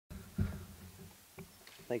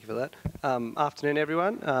Thank you for that. Afternoon,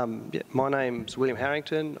 everyone. My name's William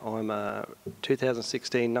Harrington. I'm a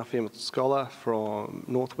 2016 Nuffield Scholar from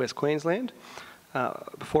northwest Queensland.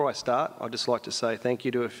 Before I start, I'd just like to say thank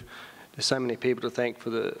you to there's so many people to thank for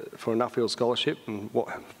a Nuffield Scholarship and what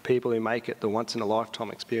people who make it the once-in-a-lifetime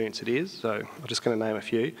experience it is. So I'm just going to name a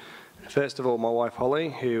few. First of all, my wife Holly,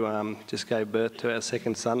 who just gave birth to our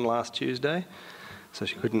second son last Tuesday, so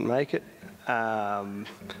she couldn't make it.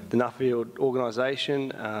 The Nuffield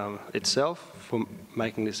organisation itself for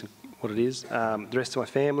making this what it is, the rest of my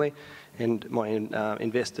family, and my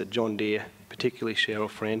investor John Deere, particularly Cheryl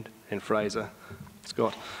Friend and Fraser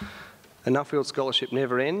Scott. The Nuffield Scholarship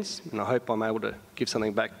never ends, and I hope I'm able to give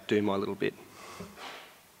something back, do my little bit.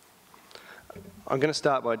 I'm going to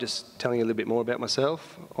start by just telling you a little bit more about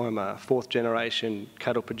myself. I'm a fourth generation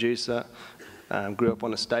cattle producer, grew up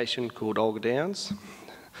on a station called Olga Downs.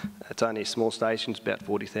 It's only a small station, it's about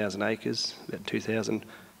 40,000 acres, about 2,000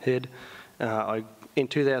 head. In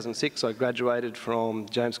 2006 I graduated from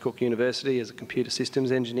James Cook University as a computer systems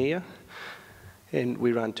engineer, and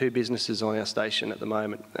we run two businesses on our station at the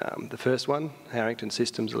moment. The first one, Harrington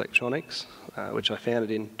Systems Electronics, which I founded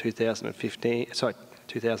in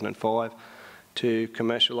 2005 to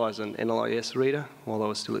commercialise an NLIS reader while I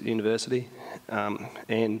was still at university.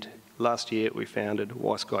 And last year we founded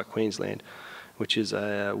Sky Queensland, which is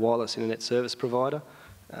a wireless internet service provider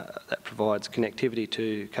that provides connectivity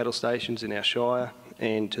to cattle stations in our shire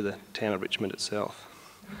and to the town of Richmond itself.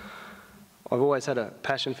 I've always had a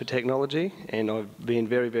passion for technology, and I've been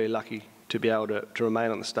very, very lucky to be able to remain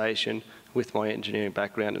on the station with my engineering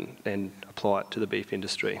background and apply it to the beef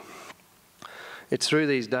industry. It's through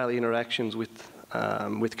these daily interactions with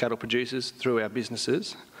cattle producers through our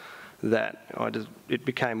businesses that it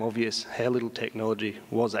became obvious how little technology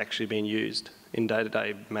was actually being used in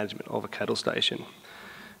day-to-day management of a cattle station.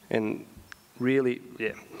 And really,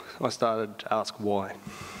 I started to ask why.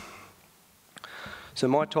 So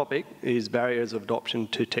my topic is barriers of adoption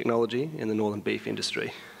to technology in the northern beef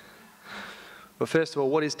industry. Well, first of all,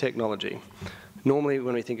 what is technology? Normally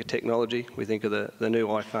when we think of technology, we think of the new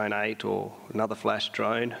iPhone 8 or another flash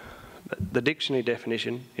drone. But the dictionary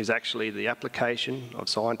definition is actually the application of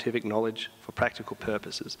scientific knowledge for practical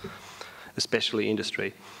purposes, especially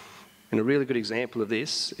industry. And a really good example of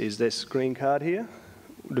this is this green card here,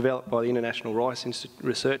 developed by the International Rice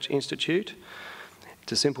Research Institute.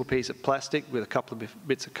 It's a simple piece of plastic with a couple of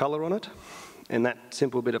bits of colour on it, and that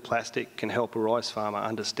simple bit of plastic can help a rice farmer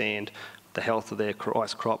understand the health of their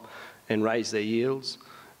rice crop and raise their yields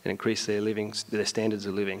and increase their standards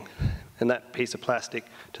of living. And that piece of plastic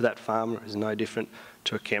to that farmer is no different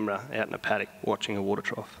to a camera out in a paddock watching a water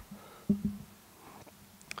trough.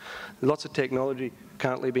 Lots of technology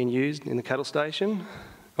currently being used in the cattle station,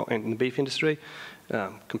 in the beef industry.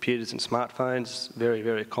 Computers and smartphones, very,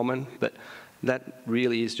 very common, but that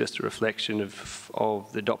really is just a reflection of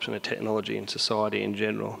the adoption of technology in society in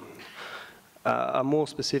general. A more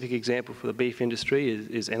specific example for the beef industry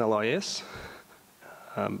is NLIS,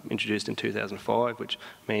 introduced in 2005, which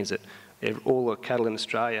means that all the cattle in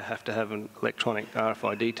Australia have to have an electronic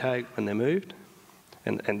RFID tag when they're moved,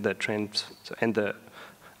 and the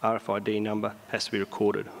RFID number has to be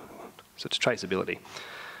recorded, so it's traceability.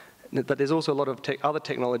 But there's also a lot of other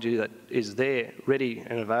technology that is there, ready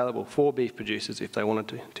and available for beef producers if they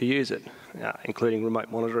wanted to use it, including remote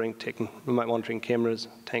monitoring cameras,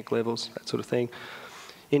 tank levels, that sort of thing.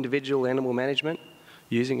 Individual animal management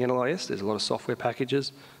using NLIS, there's a lot of software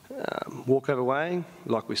packages. Walkover weighing,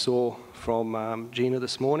 like we saw from Gina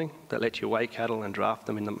this morning, that lets you weigh cattle and draft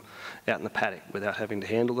them out in the paddock without having to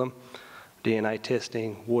handle them. DNA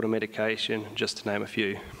testing, water medication, just to name a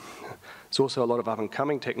few. There's also a lot of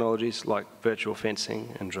up-and-coming technologies like virtual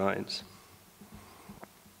fencing and drones.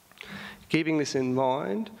 Keeping this in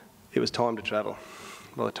mind, it was time to travel.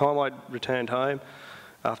 By the time I'd returned home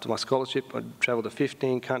after my scholarship, I'd travelled to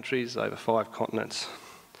 15 countries over 5 continents.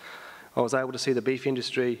 I was able to see the beef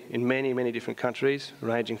industry in many, many different countries,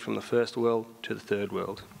 ranging from the first world to the third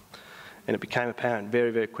world. And it became apparent very,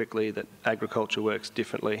 very quickly that agriculture works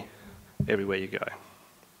differently everywhere you go.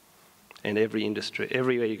 And every industry,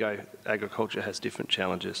 everywhere you go, agriculture has different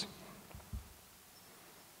challenges.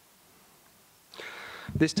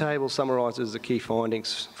 This table summarises the key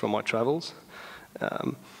findings from my travels.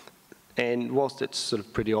 And whilst it's sort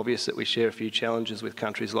of pretty obvious that we share a few challenges with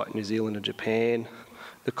countries like New Zealand and Japan,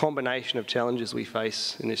 the combination of challenges we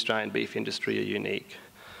face in the Australian beef industry are unique.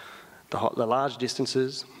 The large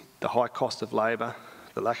distances, the high cost of labour,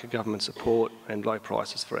 the lack of government support and low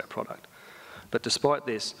prices for our product. But despite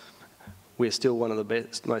this, we're still one of the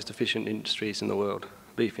best, most efficient industries in the world,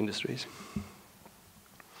 beef industries.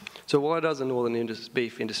 So why does the northern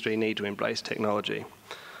beef industry need to embrace technology?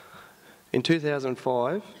 In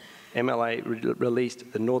 2005, MLA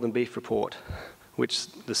released the Northern Beef Report, which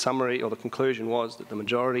the summary or the conclusion was that the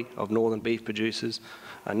majority of northern beef producers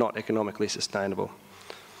are not economically sustainable.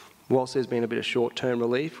 Whilst there's been a bit of short-term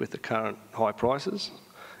relief with the current high prices,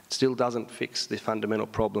 it still doesn't fix the fundamental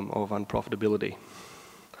problem of unprofitability.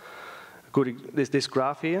 This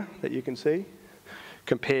graph here that you can see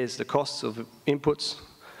compares the costs of inputs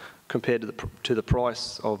compared to the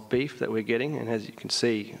price of beef that we're getting, and as you can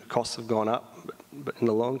see, costs have gone up, but in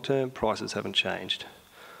the long term, prices haven't changed.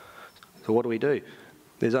 So what do?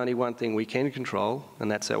 There's only one thing we can control, and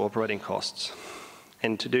that's our operating costs.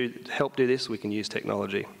 And to help do this, we can use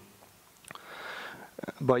technology.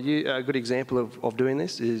 A good example of doing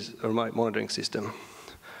this is a remote monitoring system.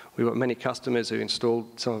 We've got many customers who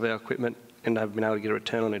installed some of our equipment and they've been able to get a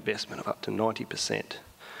return on investment of up to 90%.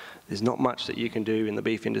 There's not much that you can do in the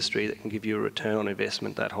beef industry that can give you a return on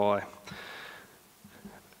investment that high.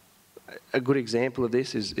 A good example of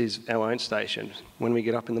this is our own station. When we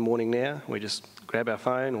get up in the morning now, we just grab our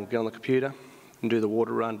phone or get on the computer and do the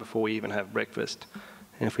water run before we even have breakfast.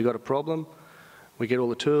 And if we've got a problem, we get all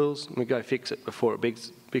the tools and we go fix it before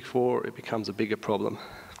it becomes a bigger problem.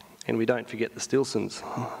 And we don't forget the Stilsons.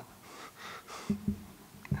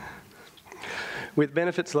 With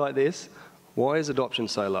benefits like this, why is adoption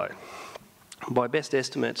so low? By best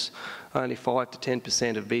estimates, only 5 to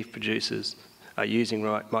 10% of beef producers are using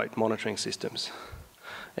remote monitoring systems.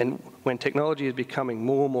 And when technology is becoming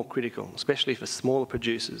more and more critical, especially for smaller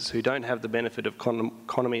producers who don't have the benefit of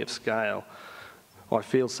economy of scale, I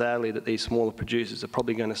feel sadly that these smaller producers are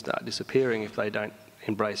probably going to start disappearing if they don't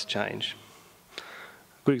embrace change. A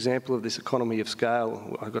good example of this economy of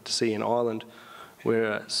scale I got to see in Ireland,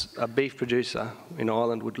 where a beef producer in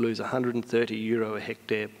Ireland would lose €130 a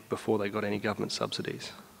hectare before they got any government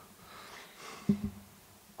subsidies.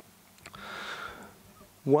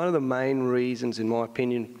 One of the main reasons, in my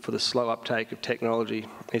opinion, for the slow uptake of technology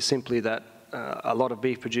is simply that a lot of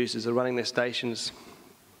beef producers are running their stations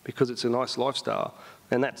because it's a nice lifestyle,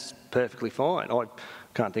 and that's perfectly fine. I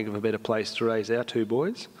can't think of a better place to raise our two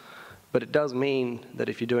boys, but it does mean that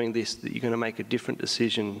if you're doing this, that you're going to make a different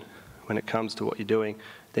decision when it comes to what you're doing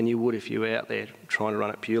than you would if you were out there trying to run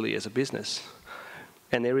it purely as a business.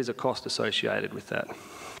 And there is a cost associated with that.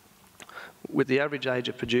 With the average age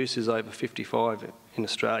of producers over 55 in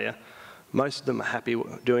Australia, most of them are happy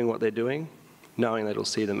doing what they're doing, knowing that it'll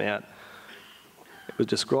see them out. It was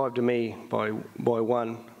described to me by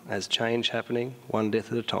one as change happening, one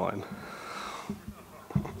death at a time.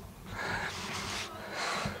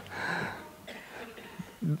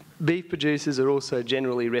 Beef producers are also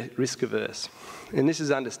generally risk averse, and this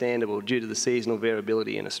is understandable due to the seasonal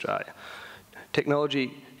variability in Australia.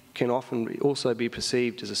 Technology can often also be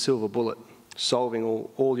perceived as a silver bullet, solving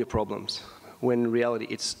all your problems, when in reality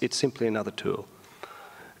it's simply another tool.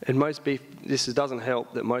 And this doesn't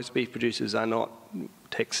help that most beef producers are not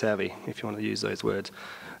tech savvy, if you want to use those words,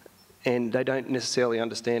 and they don't necessarily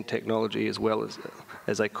understand technology as well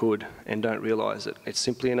as they could, and don't realise that it's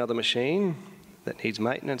simply another machine that needs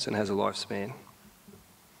maintenance and has a lifespan.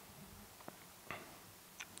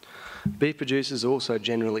 Beef producers are also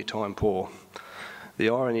generally time poor. The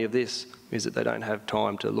irony of this is that they don't have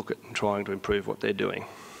time to look at and trying to improve what they're doing,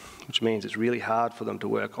 which means it's really hard for them to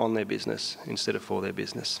work on their business instead of for their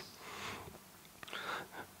business.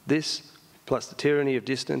 This, plus the tyranny of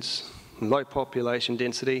distance, low population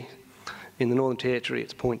density. In the Northern Territory,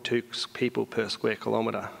 it's 0.2 people per square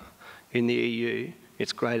kilometre. In the EU,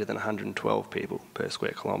 it's greater than 112 people per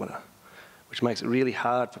square kilometre, which makes it really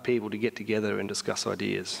hard for people to get together and discuss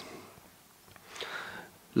ideas.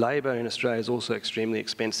 Labour in Australia is also extremely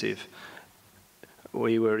expensive.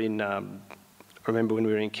 We were in, I remember when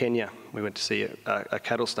we were in Kenya, we went to see a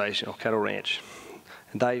cattle station or cattle ranch,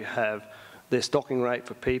 and their stocking rate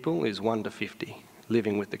for people is 1 to 50,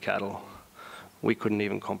 living with the cattle. We couldn't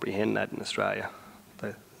even comprehend that in Australia.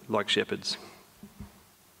 They're like shepherds.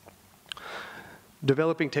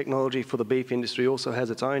 Developing technology for the beef industry also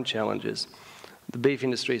has its own challenges. The beef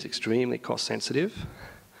industry is extremely cost sensitive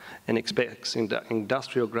and expects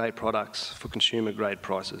industrial grade products for consumer grade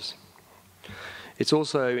prices. It's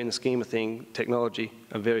also, in the scheme of things, technology,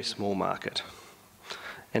 a very small market.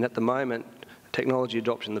 And at the moment, technology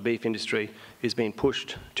adoption in the beef industry is being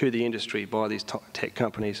pushed to the industry by these tech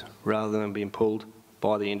companies rather than being pulled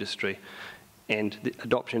by the industry. And the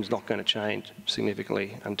adoption is not going to change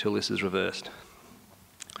significantly until this is reversed.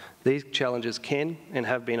 These challenges can and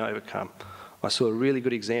have been overcome. I saw a really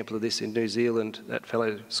good example of this in New Zealand at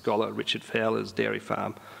fellow scholar Richard Fowler's dairy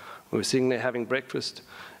farm. We were sitting there having breakfast.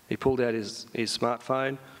 He pulled out his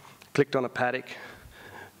smartphone clicked on a paddock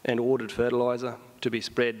and ordered fertiliser to be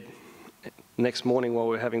spread. Next morning while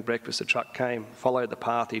we were having breakfast, a truck came, followed the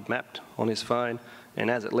path he'd mapped on his phone, and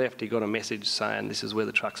as it left, he got a message saying, "This is where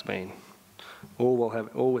the truck's been." All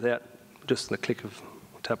without just the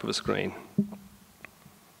tap of a screen.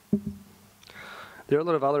 There are a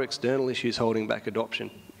lot of other external issues holding back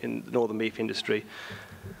adoption in the northern beef industry.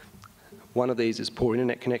 One of these is poor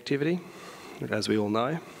internet connectivity, as we all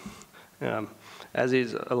know, as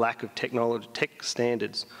is a lack of tech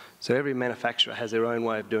standards. So every manufacturer has their own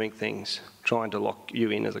way of doing things, trying to lock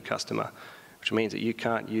you in as a customer, which means that you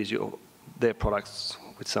can't use their products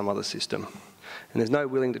with some other system. And there's no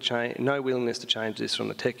willingness to change this from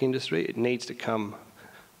the tech industry. It needs to come,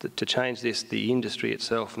 to change this, the industry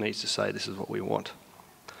itself needs to say this is what we want.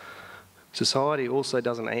 Society also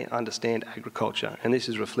doesn't understand agriculture, and this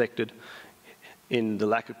is reflected in the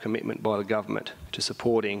lack of commitment by the government to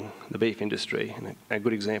supporting the beef industry. And a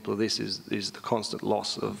good example of this is the constant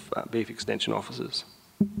loss of beef extension officers.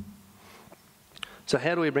 So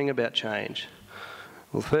how do we bring about change?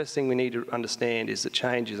 Well, the first thing we need to understand is that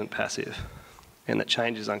change isn't passive and that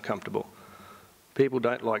change is uncomfortable. People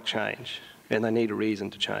don't like change and they need a reason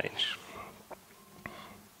to change.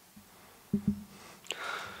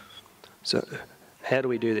 So how do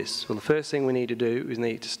we do this? Well, the first thing we need to do is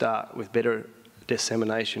need to start with better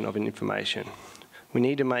dissemination of information. We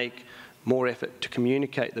need to make more effort to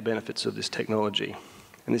communicate the benefits of this technology,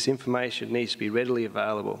 and this information needs to be readily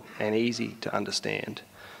available and easy to understand.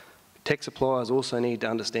 Tech suppliers also need to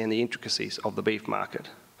understand the intricacies of the beef market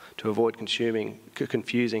to avoid confusing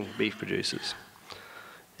beef producers.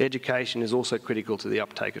 Education is also critical to the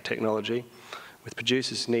uptake of technology, with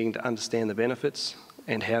producers needing to understand the benefits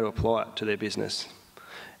and how to apply it to their business.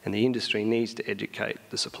 And the industry needs to educate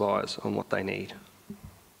the suppliers on what they need.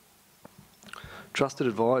 Trusted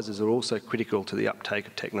advisors are also critical to the uptake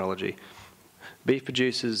of technology. Beef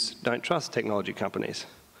producers don't trust technology companies.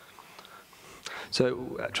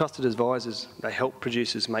 So trusted advisors, they help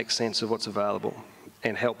producers make sense of what's available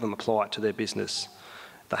and help them apply it to their business.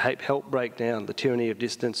 They help break down the tyranny of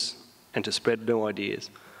distance and to spread new ideas.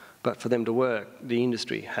 But for them to work, the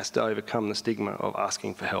industry has to overcome the stigma of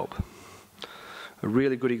asking for help. A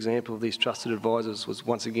really good example of these trusted advisors was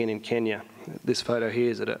once again in Kenya. This photo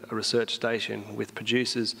here is at a research station with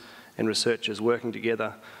producers and researchers working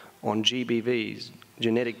together on GBVs,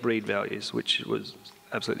 genetic breed values, which was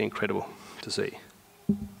absolutely incredible to see.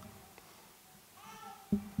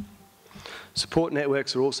 Support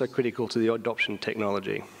networks are also critical to the adoption of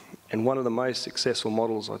technology, and one of the most successful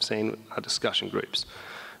models I've seen are discussion groups.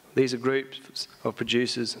 These are groups of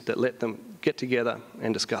producers that let them get together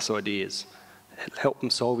and discuss ideas, help them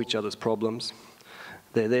solve each other's problems.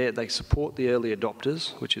 They're there, they support the early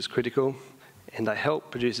adopters, which is critical, and they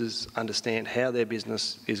help producers understand how their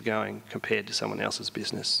business is going compared to someone else's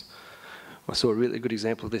business. I saw a really good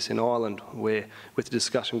example of this in Ireland, where with the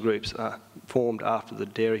discussion groups formed after the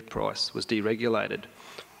dairy price was deregulated,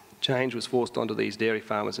 change was forced onto these dairy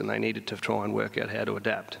farmers and they needed to try and work out how to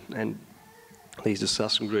adapt. And these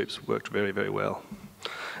discussion groups worked very, very well.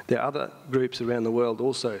 There are other groups around the world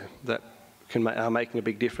also that are making a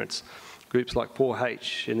big difference. Groups like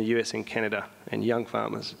 4H in the US and Canada and Young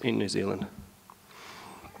Farmers in New Zealand.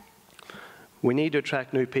 We need to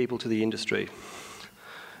attract new people to the industry.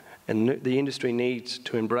 And the industry needs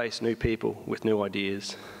to embrace new people with new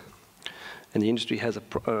ideas. And the industry has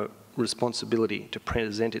a responsibility to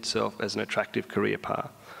present itself as an attractive career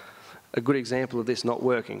path. A good example of this not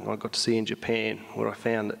working, I got to see in Japan, where I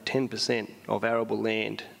found that 10% of arable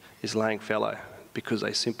land is laying fallow because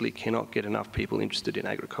they simply cannot get enough people interested in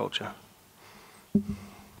agriculture.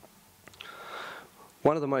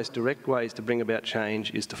 One of the most direct ways to bring about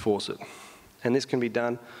change is to force it. And this can be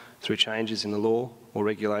done through changes in the law or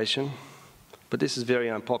regulation, but this is very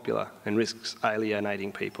unpopular and risks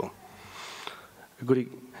alienating people.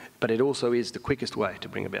 But it also is the quickest way to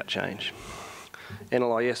bring about change.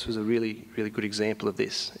 NLIS was a really, really good example of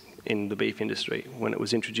this in the beef industry. When it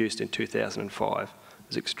was introduced in 2005, it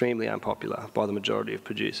was extremely unpopular by the majority of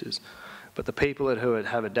producers. But the people who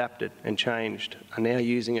have adapted and changed are now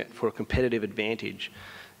using it for a competitive advantage.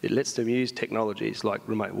 It lets them use technologies like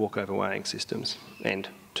remote walkover weighing systems and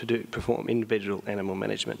to perform individual animal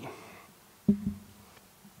management.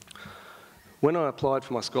 When I applied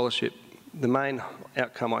for my scholarship, the main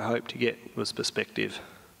outcome I hoped to get was perspective,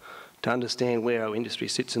 to understand where our industry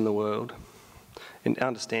sits in the world and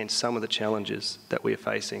understand some of the challenges that we are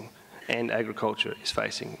facing and agriculture is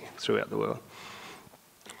facing throughout the world.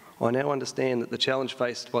 I now understand that the challenge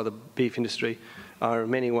faced by the beef industry are in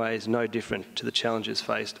many ways no different to the challenges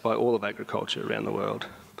faced by all of agriculture around the world.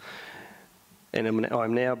 and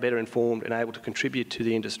I'm now better informed and able to contribute to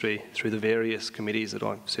the industry through the various committees that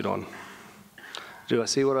I sit on. Do I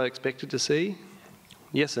see what I expected to see?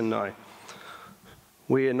 Yes and no.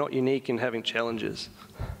 We are not unique in having challenges,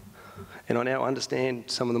 and I now understand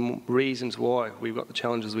some of the reasons why we've got the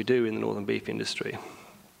challenges we do in the northern beef industry.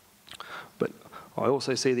 But I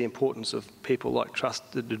also see the importance of people like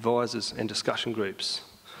trusted advisors and discussion groups.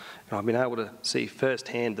 And I've been able to see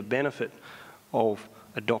firsthand the benefit of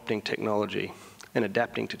adopting technology and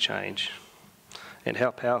adapting to change, and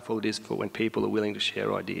how powerful it is for when people are willing to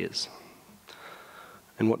share ideas.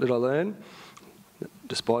 And what did I learn?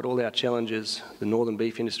 Despite all our challenges, the northern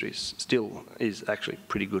beef industry still is actually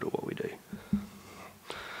pretty good at what we do.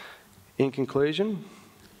 In conclusion,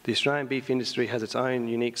 the Australian beef industry has its own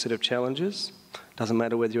unique set of challenges. Doesn't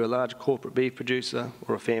matter whether you're a large corporate beef producer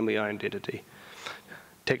or a family-owned entity.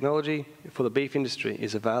 Technology for the beef industry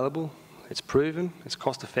is available, it's proven, it's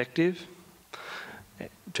cost-effective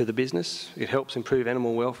to the business, it helps improve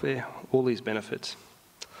animal welfare, all these benefits.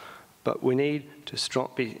 But we need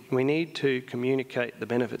to communicate the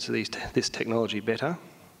benefits of this technology better.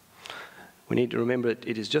 We need to remember that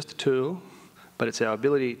it is just a tool, but it's our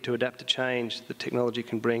ability to adapt to change that technology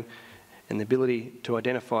can bring, and the ability to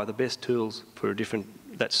identify the best tools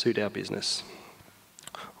that suit our business.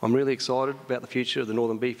 I'm really excited about the future of the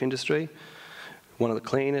northern beef industry, one of the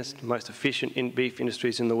cleanest, most efficient beef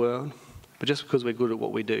industries in the world. But just because we're good at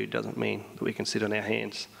what we do doesn't mean that we can sit on our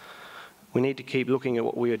hands. We need to keep looking at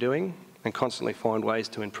what we are doing and constantly find ways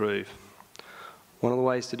to improve. One of the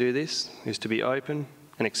ways to do this is to be open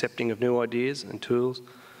and accepting of new ideas and tools.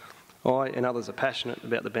 I and others are passionate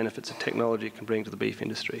about the benefits that technology can bring to the beef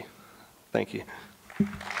industry. Thank you.